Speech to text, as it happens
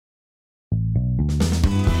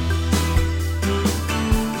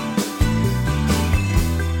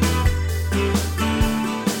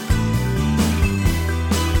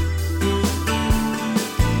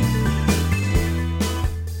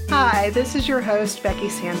this is your host, Becky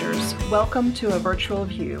Sanders. Welcome to A Virtual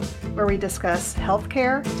View, where we discuss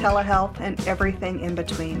healthcare, telehealth, and everything in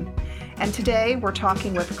between. And today we're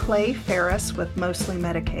talking with Clay Farris with Mostly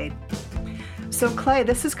Medicaid. So Clay,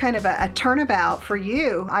 this is kind of a turnabout for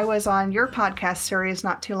you. I was on your podcast series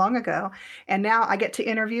not too long ago, and now I get to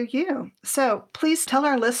interview you. So please tell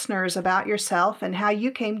our listeners about yourself and how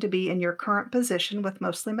you came to be in your current position with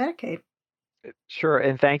Mostly Medicaid. Sure,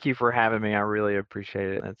 and thank you for having me. I really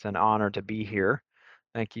appreciate it. It's an honor to be here.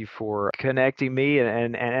 Thank you for connecting me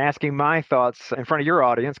and asking my thoughts in front of your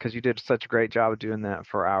audience, because you did such a great job of doing that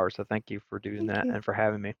for ours. So thank you for doing Thank that you. and for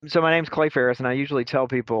having me. So my name's Clay Farris, and I usually tell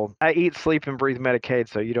people I eat, sleep, and breathe Medicaid,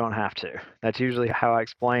 so you don't have to. That's usually how I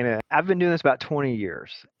explain it. I've been doing this about 20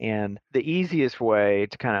 years, and the easiest way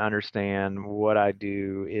to kind of understand what I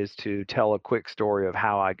do is to tell a quick story of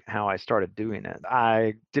how I started doing it.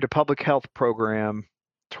 I did a public health program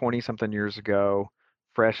 20 something years ago,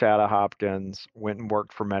 fresh out of Hopkins, went and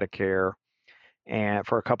worked for Medicare and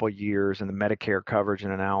for a couple of years in the Medicare coverage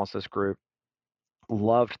and analysis group.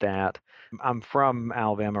 Loved that. I'm from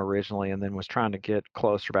Alabama originally and then was trying to get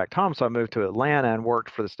closer back home. So I moved to Atlanta and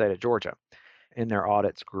worked for the state of Georgia in their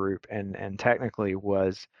audits group and technically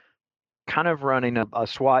was kind of running a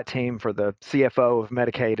SWAT team for the CFO of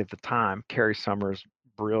Medicaid at the time. Carrie Summers,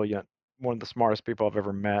 brilliant, one of the smartest people I've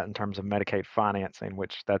ever met in terms of Medicaid financing,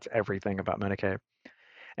 which that's everything about Medicaid.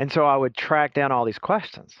 And so I would track down all these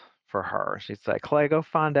questions for her. She'd say, Clay, go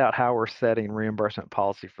find out how we're setting reimbursement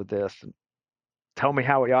policy for this and tell me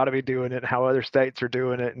how we ought to be doing it, how other states are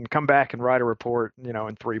doing it, and come back and write a report,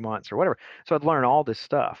 in 3 months or whatever. So I'd learn all this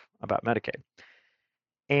stuff about Medicaid.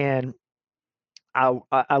 And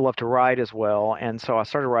I love to write as well. And so I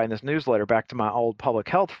started writing this newsletter back to my old public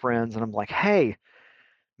health friends. And I'm like, hey,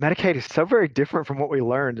 Medicaid is so very different from what we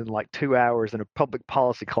learned in like 2 hours in a public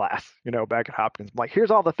policy class, back at Hopkins. I'm like, here's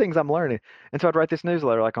all the things I'm learning. And so I'd write this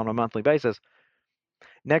newsletter like on a monthly basis.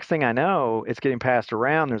 Next thing I know, it's getting passed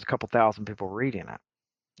around. There's a couple thousand people reading it.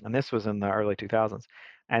 And this was in the early 2000s.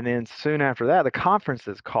 And then soon after that, the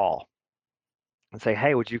conferences call and say,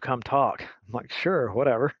 hey, would you come talk? I'm like, sure,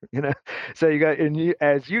 whatever. So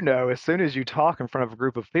as you know, as soon as you talk in front of a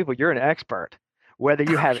group of people, you're an expert. Whether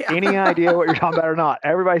you have any idea what you're talking about or not,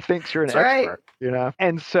 everybody thinks you're an That's expert, right.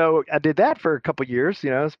 And so I did that for a couple of years,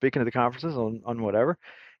 speaking to the conferences on whatever.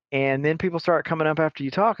 And then people start coming up after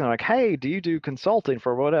you talk and they're like, hey, do you do consulting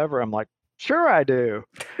for whatever? I'm like, sure I do.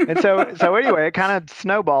 And so anyway, it kind of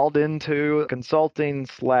snowballed into consulting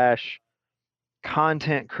 /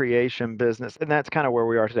 content creation business. And that's kind of where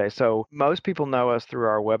we are today. So most people know us through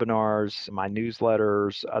our webinars, my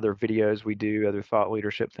newsletters, other videos we do, other thought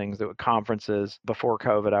leadership things, that conferences. Before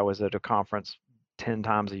COVID, I was at a conference 10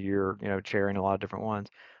 times a year, chairing a lot of different ones.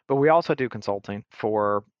 But we also do consulting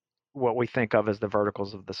for what we think of as the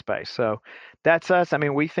verticals of the space. So that's us. I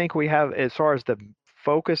mean, we think we have, as far as the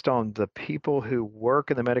focused on the people who work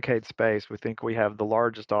in the Medicaid space, we think we have the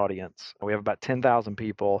largest audience. We have about 10,000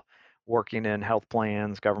 people working in health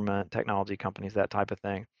plans, government, technology companies, that type of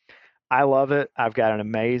thing. I love it. I've got an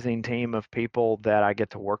amazing team of people that I get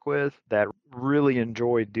to work with that really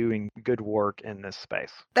enjoy doing good work in this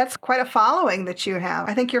space. That's quite a following that you have.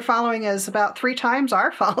 I think your following is about 3 times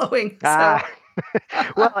our following. So.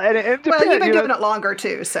 Well, and it depends. Well, you've been doing it longer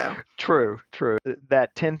too, so. True.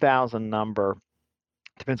 That 10,000 number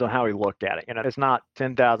depends on how we look at it. It's not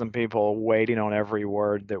 10,000 people waiting on every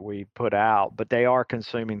word that we put out, but they are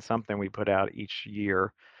consuming something we put out each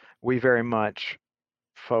year. We very much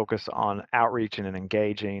focus on outreaching and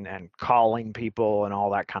engaging and calling people and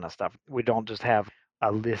all that kind of stuff. We don't just have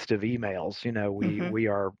a list of emails, we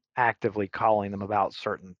are actively calling them about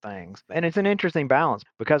certain things. And it's an interesting balance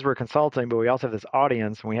because we're consulting, but we also have this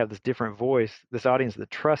audience and we have this different voice, this audience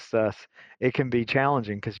that trusts us. It can be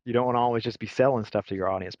challenging because you don't want to always just be selling stuff to your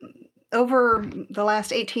audience. Over the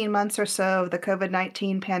last 18 months or so of the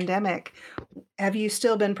COVID-19 pandemic, have you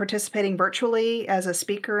still been participating virtually as a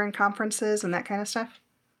speaker in conferences and that kind of stuff?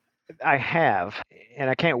 I have, and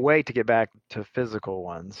I can't wait to get back to physical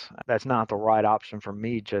ones. That's not the right option for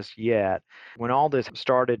me just yet. When all this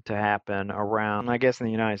started to happen around, I guess in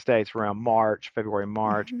the United States, around February,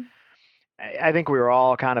 March, I think we were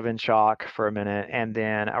all kind of in shock for a minute. And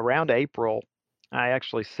then around April, I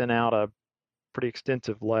actually sent out a pretty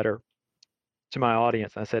extensive letter to my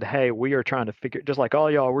audience. I said, hey, we are trying to just like all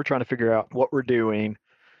y'all, we're trying to figure out what we're doing,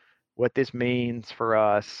 what this means for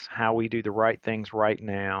us, how we do the right things right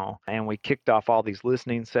now. And we kicked off all these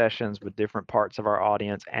listening sessions with different parts of our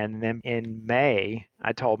audience. And then in May,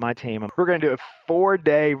 I told my team, we're going to do a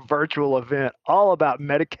 4-day virtual event all about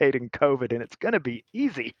Medicaid and COVID, and it's going to be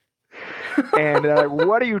easy. And they're like,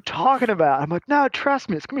 what are you talking about? I'm like, no, trust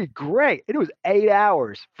me, it's going to be great. And it was 8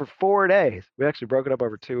 hours for 4 days. We actually broke it up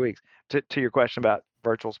over 2 weeks to your question about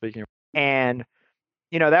virtual speaking. And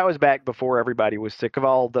that was back before everybody was sick of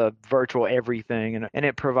all the virtual everything. And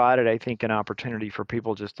it provided, I think, an opportunity for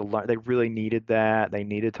people just to learn. They really needed that. They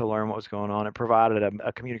needed to learn what was going on. It provided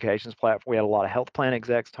a communications platform. We had a lot of health plan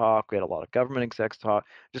execs talk. We had a lot of government execs talk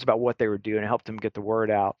just about what they were doing. It helped them get the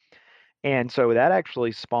word out. And so that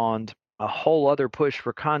actually spawned a whole other push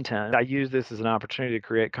for content. I use this as an opportunity to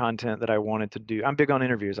create content that I wanted to do. I'm big on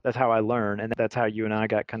interviews. That's how I learn. And that's how you and I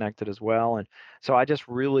got connected as well. And so I just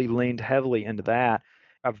really leaned heavily into that.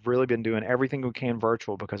 I've really been doing everything we can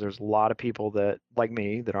virtual because there's a lot of people that, like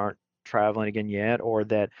me, that aren't traveling again yet, or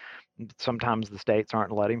that sometimes the states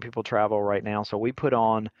aren't letting people travel right now. So we put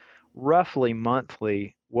on roughly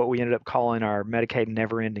monthly what we ended up calling our Medicaid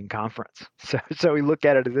never-ending conference. So we look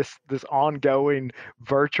at it as this ongoing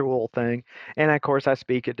virtual thing. And of course, I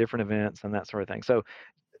speak at different events and that sort of thing. So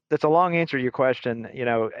that's a long answer to your question.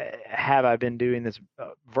 Have I been doing this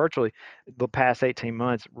virtually the past 18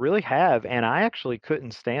 months? Really have. And I actually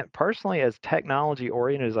couldn't stand, personally, as technology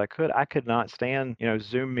oriented as I could not stand,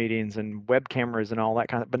 Zoom meetings and web cameras and all that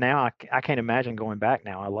kind of, but now I can't imagine going back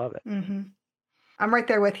now. I love it. Mm-hmm. I'm right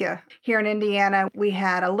there with you. Here in Indiana, we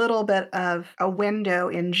had a little bit of a window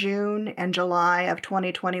in June and July of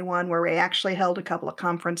 2021 where we actually held a couple of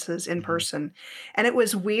conferences in person. And it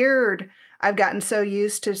was weird. I've gotten so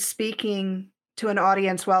used to speaking to an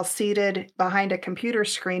audience while seated behind a computer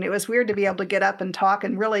screen. It was weird to be able to get up and talk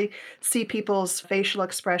and really see people's facial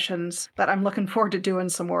expressions. But I'm looking forward to doing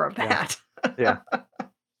some more of that. Yeah.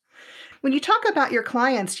 When you talk about your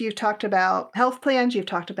clients, you've talked about health plans, you've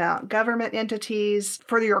talked about government entities.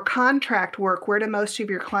 For your contract work, where do most of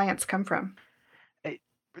your clients come from?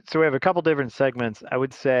 So we have a couple different segments. I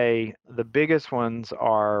would say the biggest ones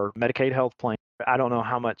are Medicaid health plans. I don't know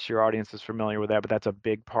how much your audience is familiar with that, but that's a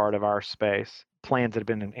big part of our space. Plans that have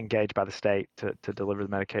been engaged by the state to deliver the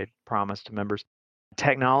Medicaid promise to members.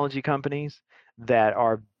 Technology companies that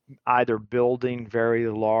are either building very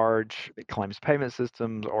large claims payment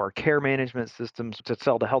systems or care management systems to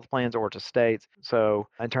sell to health plans or to states. So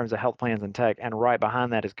in terms of health plans and tech, and right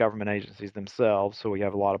behind that is government agencies themselves. So we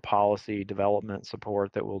have a lot of policy development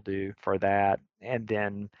support that we'll do for that. And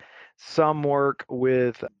then some work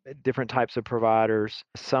with different types of providers,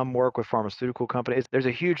 some work with pharmaceutical companies. There's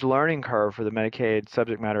a huge learning curve for the Medicaid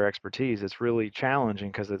subject matter expertise. It's really challenging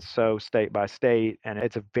because it's so state by state, and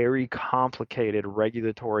it's a very complicated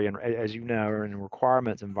regulatory and, as you know, and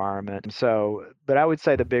requirements environment. So, but I would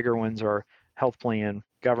say the bigger ones are health plan,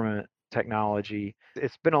 government, technology.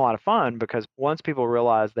 It's been a lot of fun because once people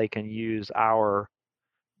realize they can use our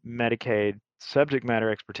Medicaid subject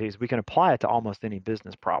matter expertise, we can apply it to almost any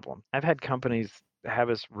business problem. I've had companies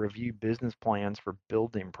have us review business plans for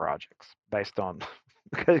building projects based on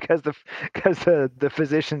because the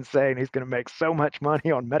physician's saying he's going to make so much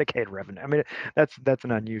money on Medicaid revenue. I mean, that's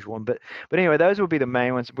an unusual one, but anyway, those would be the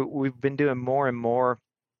main ones. But we've been doing more and more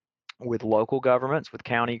with local governments, with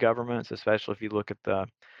county governments, especially if you look at the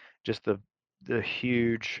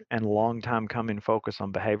huge and long time coming focus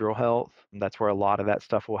on behavioral health. And that's where a lot of that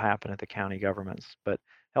stuff will happen at the county governments. But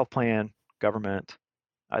health plan, government,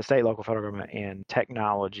 state, local, federal government, and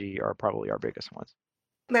technology are probably our biggest ones.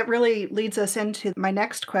 That really leads us into my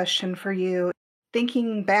next question for you.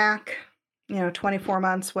 Thinking back, 24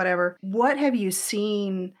 months, whatever, what have you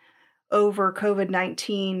seen over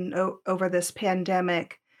COVID-19, over this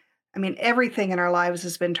pandemic? I mean, everything in our lives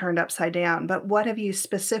has been turned upside down, but what have you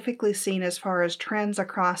specifically seen as far as trends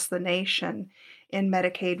across the nation in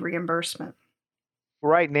Medicaid reimbursement?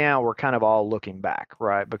 Right now, we're kind of all looking back,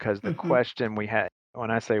 right? Because the question we had,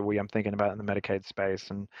 when I say we, I'm thinking about in the Medicaid space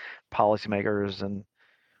and policymakers and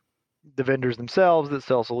the vendors themselves that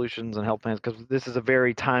sell solutions and health plans, because this is a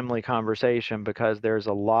very timely conversation because there's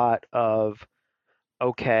a lot of,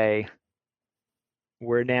 okay,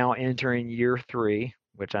 we're now entering year 3,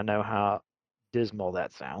 which I know how dismal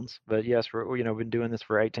that sounds, but yes, we've been doing this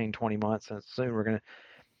for 18, 20 months, and soon we're gonna,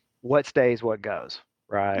 what stays, what goes,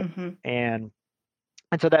 right? And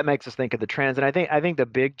so that makes us think of the trends, and I think the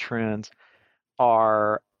big trends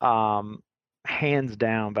are hands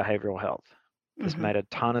down behavioral health. This made a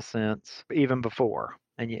ton of sense even before,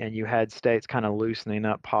 and you had states kind of loosening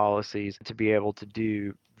up policies to be able to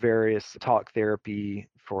do various talk therapy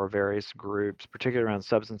for various groups, particularly around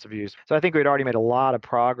substance abuse. So I think we'd already made a lot of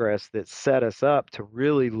progress that set us up to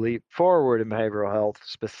really leap forward in behavioral health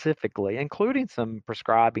specifically, including some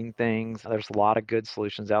prescribing things. There's a lot of good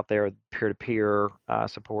solutions out there, peer-to-peer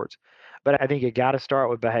supports. But I think you got to start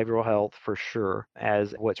with behavioral health for sure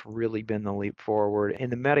as what's really been the leap forward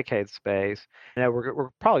in the Medicaid space. Now, we're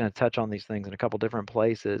probably going to touch on these things in a couple different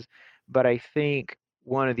places, but I think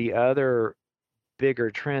one of the other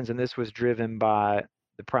bigger trends, and this was driven by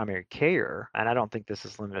the primary care, and I don't think this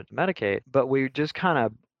is limited to Medicaid, but we just kind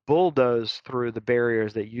of bulldoze through the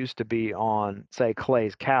barriers that used to be on, say,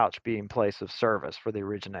 Clay's couch being place of service for the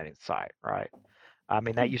originating site, right? I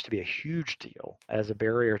mean, that used to be a huge deal as a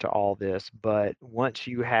barrier to all this. But once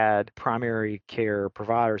you had primary care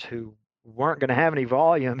providers who weren't going to have any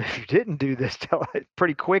volume if you didn't do this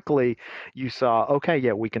pretty quickly, you saw, okay,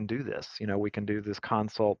 yeah, we can do this. We can do this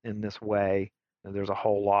consult in this way. And there's a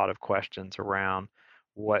whole lot of questions around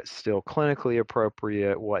what's still clinically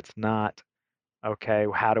appropriate, what's not. Okay,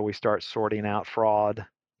 how do we start sorting out fraud?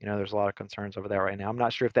 There's a lot of concerns over that right now. I'm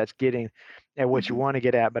not sure if that's getting at what you Hmm. want to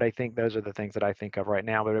get at, but I think those are the things that I think of right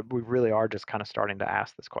now. But we really are just kind of starting to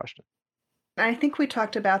ask this question. I think we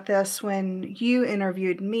talked about this when you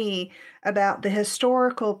interviewed me about the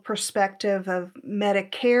historical perspective of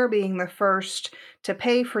Medicare being the first to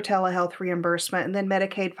pay for telehealth reimbursement, and then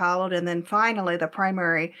Medicaid followed, and then finally the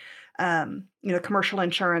primary, commercial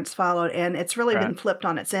insurance followed, and it's really Right, been flipped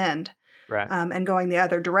on its end. right, And going the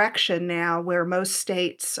other direction now, where most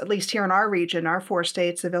states, at least here in our region, our four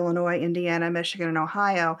states of Illinois, Indiana, Michigan, and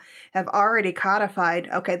Ohio, have already codified,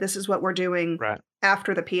 okay, this is what we're doing right,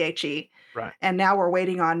 after the PHE. right. And now we're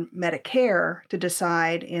waiting on Medicare to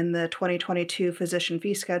decide in the 2022 physician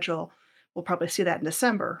fee schedule. We'll probably see that in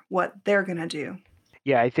December, what they're going to do.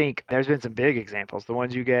 Yeah, I think there's been some big examples. The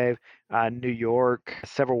ones you gave, New York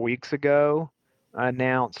several weeks ago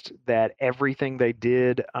announced that everything they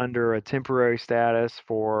did under a temporary status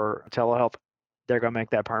for telehealth, they're going to make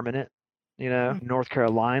that permanent. North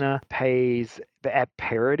Carolina pays at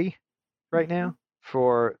parity right Mm-hmm. now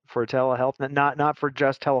for telehealth, not for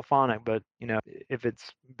just telephonic, but if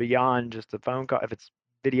it's beyond just a phone call, if it's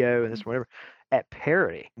video and this whatever, at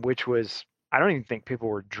parity, which was, I don't even think people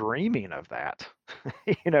were dreaming of that,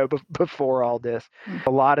 before all this.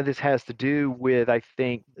 A lot of this has to do with, I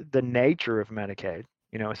think, the nature of Medicaid.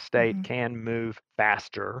 A state Mm-hmm. can move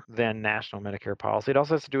faster than national Medicare policy. It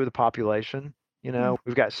also has to do with the population.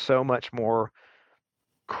 We've got so much more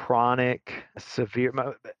chronic, severe,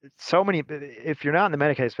 so many. If you're not in the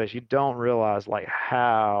Medicaid space, you don't realize like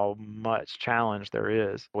how much challenge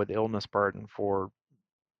there is with illness burden for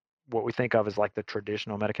what we think of as like the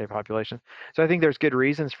traditional Medicaid population. So I think there's good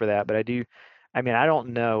reasons for that, but I don't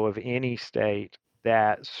know of any state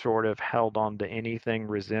that sort of held on to anything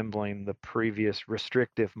resembling the previous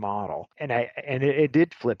restrictive model. And it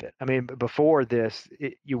did flip it. I mean, before this,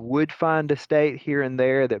 you would find a state here and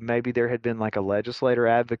there that maybe there had been like a legislator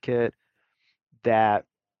advocate that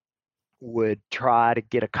would try to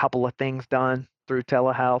get a couple of things done through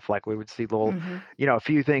telehealth. Like we would see little, Mm-hmm. a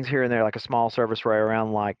few things here and there, like a small service right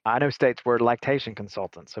around. Like I know states where lactation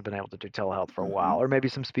consultants have been able to do telehealth for a Mm-hmm. while, or maybe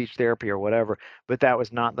some speech therapy or whatever. But that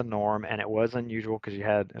was not the norm, and it was unusual because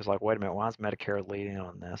it was like, wait a minute, why is Medicare leading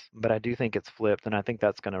on this? But I do think it's flipped, and I think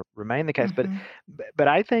that's going to remain the case. But Mm-hmm. but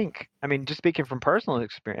I think, I mean, just speaking from personal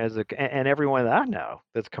experience, and everyone that I know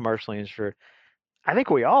that's commercially insured, I think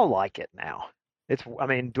we all like it now. I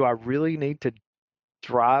mean, do I really need to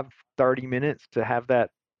drive 30 minutes to have that,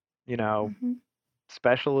 you know, Mm-hmm.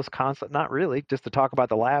 specialist consult? Not really, just to talk about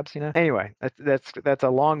the labs. Anyway, that's a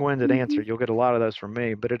long-winded Mm-hmm. answer. You'll get a lot of those from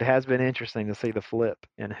me, but it has been interesting to see the flip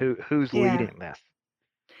and who's Yeah. leading this.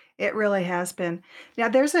 It really has been. Now,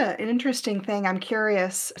 there's an interesting thing. I'm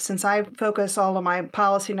curious, since I focus all of my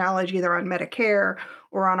policy knowledge either on Medicare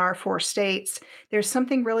or on our four states, there's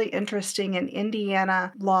something really interesting in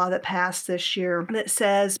Indiana law that passed this year that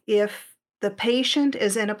says if the patient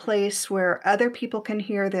is in a place where other people can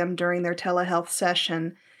hear them during their telehealth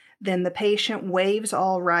session, then the patient waives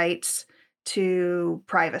all rights to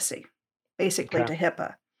privacy, basically Okay, to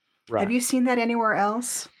HIPAA. Have right. you seen that anywhere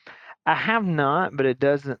else? I have not, but it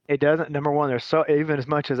doesn't, number one, there's so, even as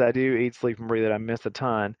much as I do eat, sleep, and breathe it, I miss a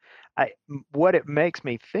ton. What it makes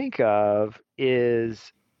me think of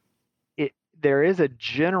is there is a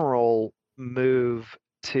general move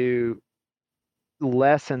to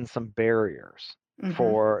lessen some barriers Mm-hmm.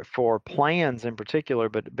 for plans in particular,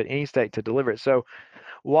 but any state to deliver it. So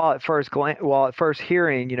while at first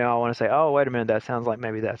hearing, I want to say, oh, wait a minute, that sounds like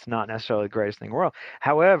maybe that's not necessarily the greatest thing in the world.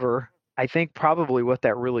 However, I think probably what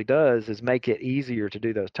that really does is make it easier to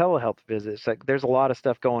do those telehealth visits. Like there's a lot of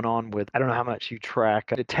stuff going on with, I don't know how much you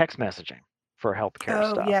track the text messaging for healthcare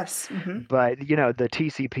Oh, stuff. yes. Hmm. But the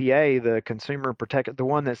TCPA, the Consumer Protect, the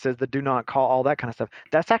one that says the do not call, all that kind of stuff,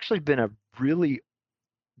 that's actually been a really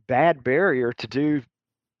bad barrier to do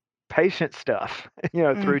patient stuff,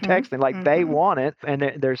 through Hmm. texting. Like they Hmm. want it,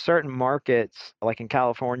 and there's certain markets, like in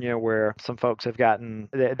California, where some folks have gotten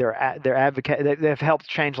they're advocate they've helped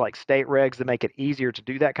change like state regs to make it easier to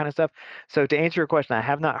do that kind of stuff. So to answer your question, I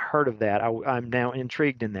have not heard of that. I'm now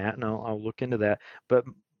intrigued in that, and I'll look into that. But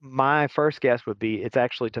my first guess would be it's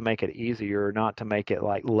actually to make it easier, not to make it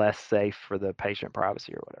like less safe for the patient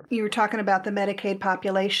privacy or whatever. You were talking about the Medicaid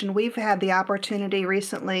population. We've had the opportunity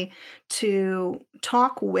recently to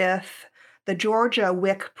talk with the Georgia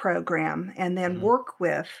WIC program and then Hmm. work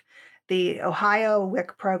with the Ohio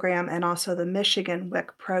WIC program and also the Michigan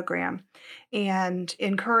WIC program, and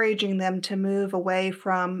encouraging them to move away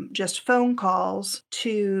from just phone calls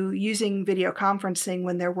to using video conferencing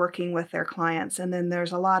when they're working with their clients. And then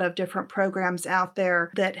there's a lot of different programs out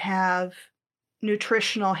there that have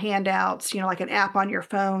nutritional handouts, like an app on your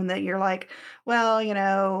phone that you're like, well,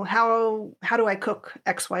 how do I cook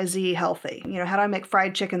XYZ healthy? How do I make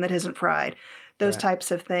fried chicken that isn't fried? Those Right. types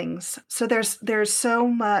of things. So there's so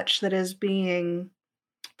much that is being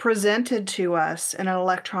presented to us in an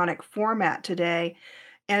electronic format today.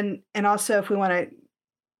 And also, if we want to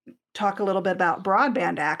talk a little bit about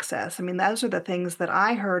broadband access. I mean, those are the things that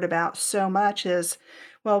I heard about so much is,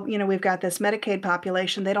 well, we've got this Medicaid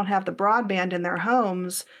population. They don't have the broadband in their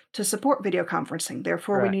homes to support video conferencing.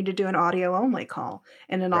 Therefore, we Right. need to do an audio only call,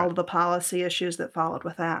 and then all Right. of the policy issues that followed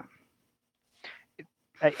with that.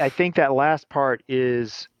 I think that last part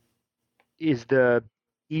is the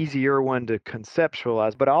easier one to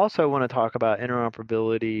conceptualize, but I also want to talk about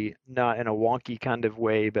interoperability, not in a wonky kind of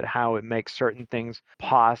way, but how it makes certain things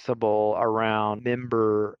possible around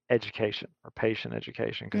member education or patient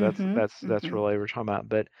education, because that's Mhm. that's that's Mhm. really what we're talking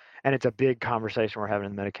about. And it's a big conversation we're having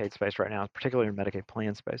in the Medicaid space right now, particularly in Medicaid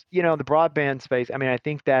plan space. The broadband space, I mean, I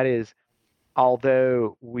think that is,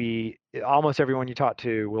 although almost everyone you talk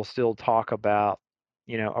to will still talk about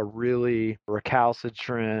a really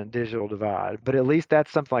recalcitrant digital divide, but at least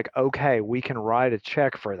that's something like, okay, we can write a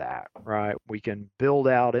check for that, right? We can build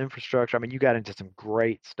out infrastructure. I mean, you got into some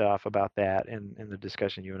great stuff about that in the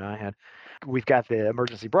discussion you and I had. We've got the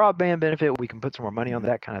emergency broadband benefit. We can put some more money on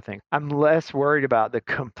that kind of thing. I'm less worried about the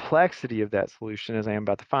complexity of that solution as I am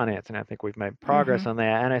about the financing. I think we've made progress Mhm. on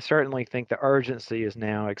that. And I certainly think the urgency is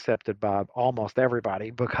now accepted by almost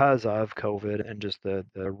everybody because of COVID and just the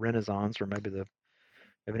renaissance, or maybe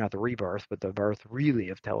not the rebirth, but the birth really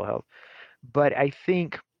of telehealth. But I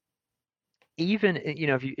think even,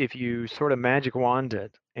 if you sort of magic wand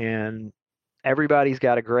it and everybody's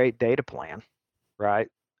got a great data plan, right?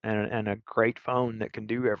 And a great phone that can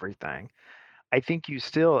do everything. I think you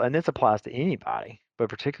still, and this applies to anybody, but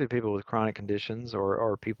particularly people with chronic conditions,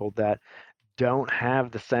 or people that don't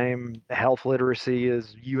have the same health literacy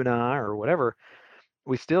as you and I or whatever,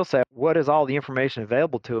 we still say, what is all the information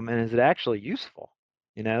available to them, and is it actually useful?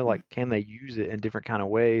 Like, can they use it in different kind of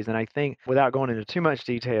ways? And I think, without going into too much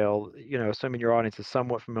detail, assuming your audience is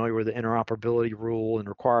somewhat familiar with the interoperability rule and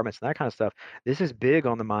requirements and that kind of stuff, this is big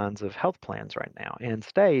on the minds of health plans right now and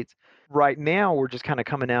states. Right now, we're just kind of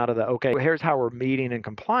coming out of the, okay, here's how we're meeting and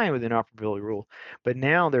complying with the interoperability rule. But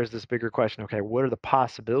now there's this bigger question, okay, what are the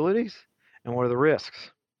possibilities and what are the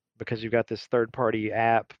risks? Because you've got this third party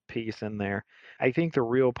app piece in there. I think the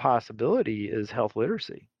real possibility is health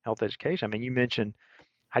literacy, health education. I mean, you mentioned,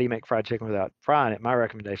 how do you make fried chicken without frying it? My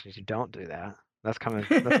recommendation is you don't do that. That's coming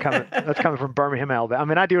from Birmingham, Alabama. I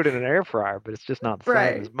mean, I do it in an air fryer, but it's just not the same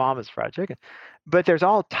Right. as mama's fried chicken. But there's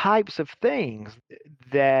all types of things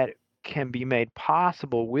that can be made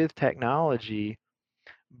possible with technology,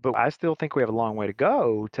 but I still think we have a long way to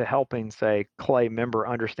go to helping, say, Clay member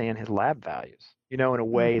understand his lab values, in a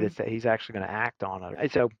way Mhm. that he's actually going to act on it. And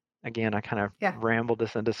so again, I kind of Yeah. rambled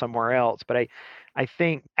this into somewhere else, but I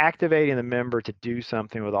think activating the member to do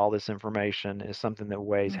something with all this information is something that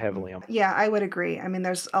weighs Mhm. heavily on. Yeah, I would agree. I mean,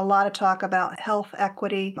 there's a lot of talk about health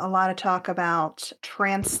equity, a lot of talk about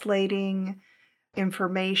translating Right,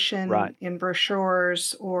 information in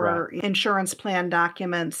brochures right. or insurance plan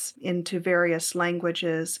documents into various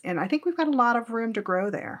languages. And I think we've got a lot of room to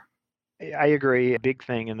grow there. I agree. A big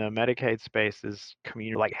thing in the Medicaid space is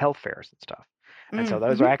community, like health fairs and stuff. And so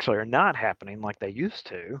those are Mhm. actually are not happening like they used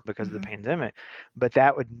to because of the Mhm. pandemic. But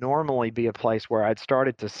that would normally be a place where I'd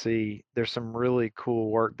started to see there's some really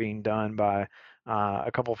cool work being done by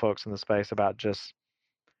a couple folks in the space about just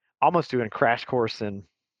almost doing a crash course in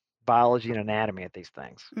biology and anatomy at these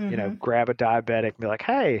things. Mm-hmm. Grab a diabetic and be like,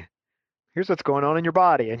 hey, here's what's going on in your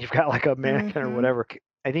body. And you've got like a mannequin or Mm-hmm. whatever.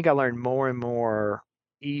 I think I learned more and more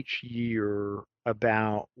each year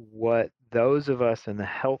about what those of us in the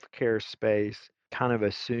healthcare space kind of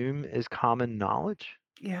assume is common knowledge.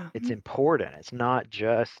 Yeah. It's important. It's not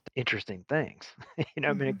just interesting things. I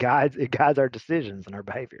mean, Mm-hmm. it guides our decisions and our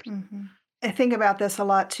behaviors. Mm-hmm. I think about this a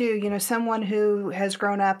lot too. Someone who has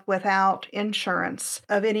grown up without insurance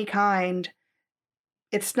of any kind,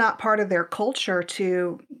 it's not part of their culture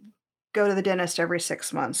to go to the dentist every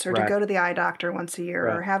 6 months or to Right. go to the eye doctor once a year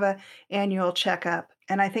or Right. have a annual checkup.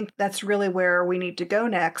 And I think that's really where we need to go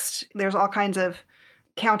next. There's all kinds of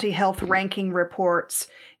county health ranking reports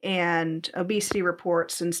and obesity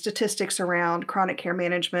reports and statistics around chronic care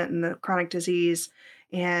management and the chronic disease.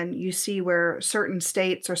 And you see where certain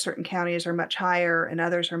states or certain counties are much higher and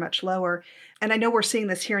others are much lower. And I know we're seeing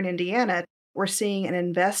this here in Indiana. We're seeing an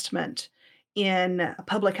investment in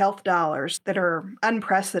public health dollars that are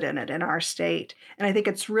unprecedented in our state. And I think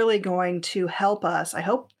it's really going to help us. I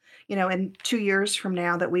hope, in 2 years from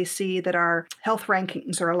now that we see that our health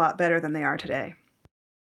rankings are a lot better than they are today.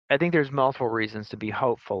 I think there's multiple reasons to be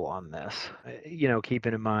hopeful on this.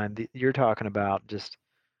 Keeping in mind you're talking about just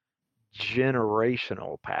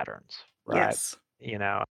generational patterns, right? Yes.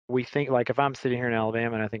 We think like if I'm sitting here in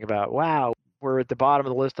Alabama and I think about, wow, we're at the bottom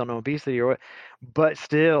of the list on obesity or what, but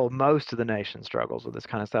still most of the nation struggles with this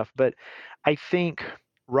kind of stuff. But I think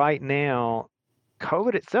right now,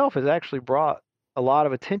 COVID itself has actually brought a lot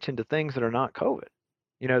of attention to things that are not COVID.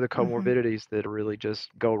 The Mhm. comorbidities that really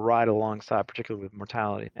just go right alongside, particularly with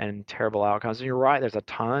mortality and terrible outcomes. And you're right, there's a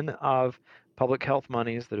ton of public health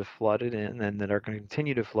monies that have flooded in and that are going to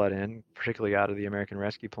continue to flood in, particularly out of the American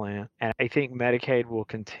Rescue Plan. And I think Medicaid will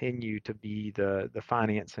continue to be the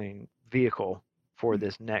financing vehicle for Mm.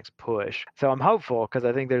 this next push. So I'm hopeful because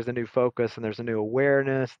I think there's a new focus and there's a new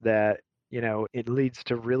awareness that it leads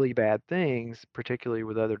to really bad things, particularly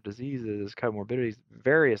with other diseases, comorbidities,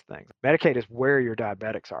 various things. Medicaid is where your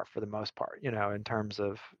diabetics are for the most part, in terms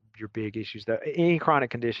of your big issues. Any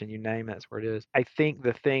chronic condition, you name it, that's where it is. I think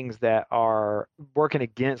the things that are working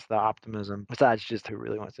against the optimism, besides just who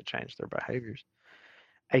really wants to change their behaviors,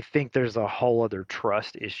 I think there's a whole other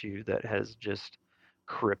trust issue that has just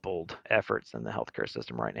crippled efforts in the healthcare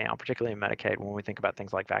system right now, particularly in Medicaid when we think about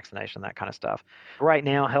things like vaccination, that kind of stuff. Right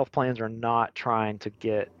now, health plans are not trying to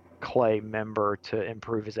get Clay member to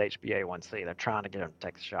improve his HbA1c. They're trying to get him to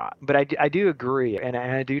take the shot. But I do agree, and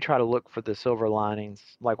I do try to look for the silver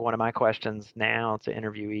linings. Like one of my questions now to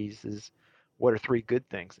interviewees is, what are 3 good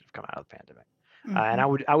things that have come out of the pandemic? And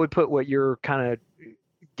Mhm. I would put what you're kind of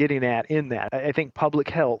getting at in that. I think public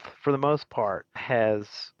health, for the most part,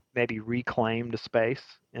 has maybe reclaimed a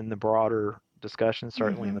space in the broader discussion,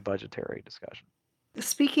 certainly in Mhm. the budgetary discussion.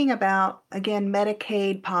 Speaking about, again,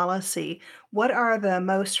 Medicaid policy, what are the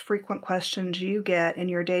most frequent questions you get in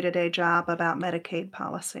your day-to-day job about Medicaid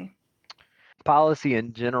policy? Policy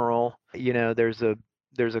in general,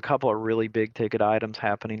 there's a couple of really big ticket items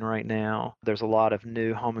happening right now. There's a lot of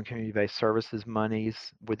new home and community-based services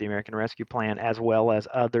monies with the American Rescue Plan, as well as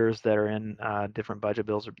others that are in different budget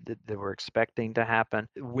bills that we're expecting to happen.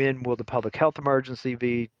 When will the public health emergency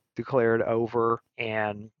be declared over?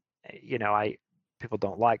 And I people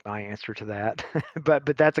don't like my answer to that, but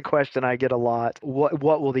that's a question I get a lot. What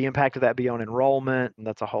will the impact of that be on enrollment? And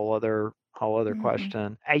that's a whole other Mhm.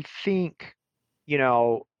 question. I think you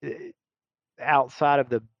know, outside of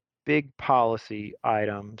the big policy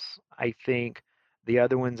items, I think the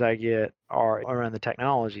other ones I get are around the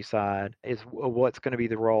technology side is what's going to be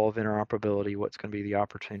the role of interoperability, what's going to be the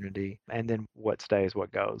opportunity, and then what stays,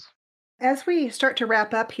 what goes. As we start to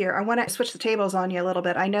wrap up here, I want to switch the tables on you a little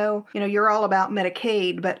bit. I know, you're all about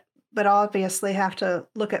Medicaid, but obviously have to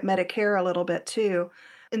look at Medicare a little bit too.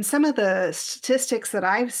 In some of the statistics that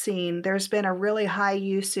I've seen, there's been a really high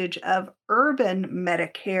usage of urban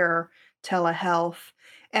Medicare telehealth.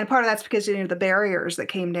 And part of that's because, the barriers that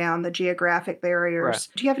came down, the geographic Right. barriers.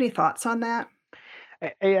 Do you have any thoughts on that?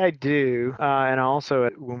 I do. And also,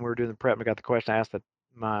 when we were doing the prep, I got the question. I asked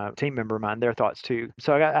my team member of mine their thoughts too.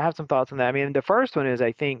 So I have some thoughts on that. I mean, the first one is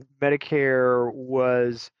I think Medicare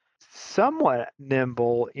was somewhat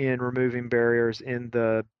nimble in removing barriers in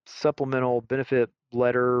the supplemental benefit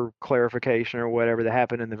letter clarification or whatever that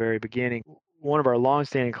happened in the very beginning. One of our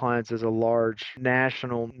longstanding clients is a large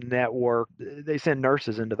national network. They send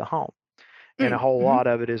nurses into the home, and a Mm, whole mhm. lot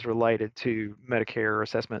of it is related to Medicare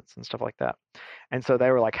assessments and stuff like that. And so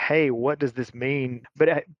they were like, hey, what does this mean?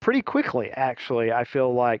 But pretty quickly, actually, I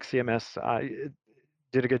feel like CMS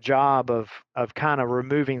did a good job of kind of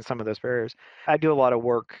removing some of those barriers. I do a lot of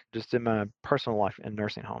work just in my personal life in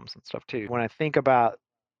nursing homes and stuff too. When I think about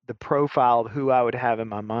the profile of who I would have in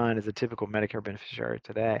my mind as a typical Medicare beneficiary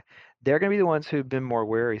today, they're going to be the ones who've been more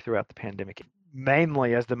wary throughout the pandemic,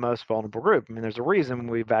 mainly as the most vulnerable group. I mean, there's a reason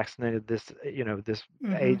we vaccinated this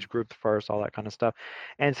age group first, all that kind of stuff.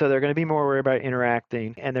 And so they're going to be more worried about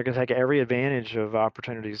interacting, and they're going to take every advantage of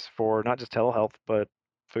opportunities for not just telehealth, but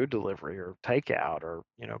food delivery or takeout or,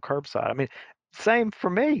 curbside. I mean, same for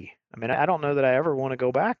me. I mean, I don't know that I ever want to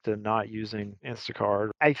go back to not using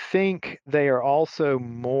Instacart. I think they are also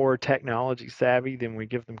more technology savvy than we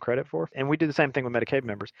give them credit for. And we do the same thing with Medicaid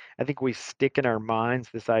members. I think we stick in our minds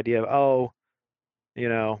this idea of,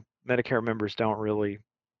 Medicare members don't really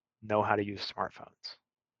know how to use smartphones.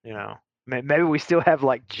 Maybe we still have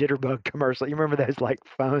like jitterbug commercial. You remember those like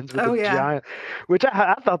phones with Oh, the yeah. giant, which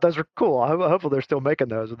I thought those were cool. Hopefully they're still making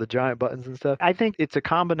those with the giant buttons and stuff. I think it's a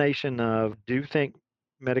combination of, do think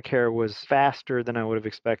Medicare was faster than I would have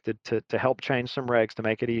expected to help change some regs to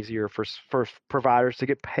make it easier for providers to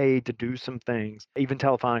get paid to do some things, even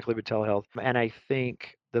telephonically with telehealth. And I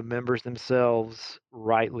think the members themselves,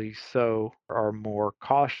 rightly so, are more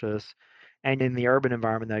cautious. And in the urban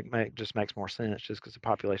environment, that just makes more sense just because of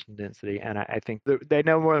population density. And I think they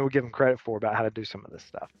know more than we give them credit for about how to do some of this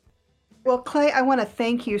stuff. Well, Clay, I want to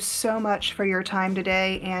thank you so much for your time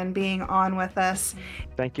today and being on with us.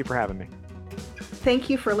 Thank you for having me. Thank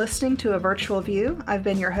you for listening to A Virtual View. I've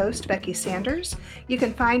been your host, Becky Sanders. You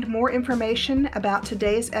can find more information about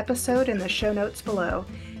today's episode in the show notes below.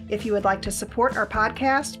 If you would like to support our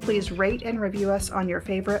podcast, please rate and review us on your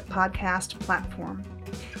favorite podcast platform.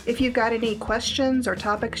 If you've got any questions or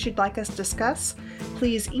topics you'd like us to discuss,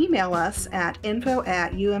 please email us at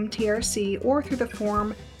info@umtrc or through the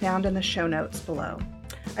form found in the show notes below.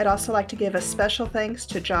 I'd also like to give a special thanks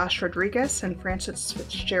to Josh Rodriguez and Francis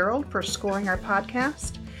Fitzgerald for scoring our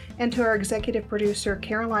podcast, and to our executive producer,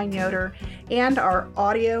 Caroline Yoder, and our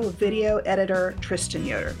audio-video editor, Tristan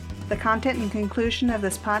Yoder. The content and conclusion of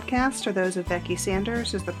this podcast are those of Becky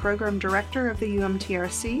Sanders as the Program Director of the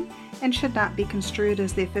UMTRC, and should not be construed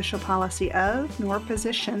as the official policy of, nor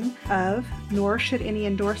position of, nor should any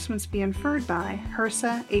endorsements be inferred by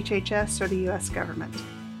HRSA, HHS, or the U.S. government.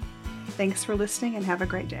 Thanks for listening and have a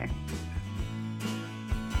great day.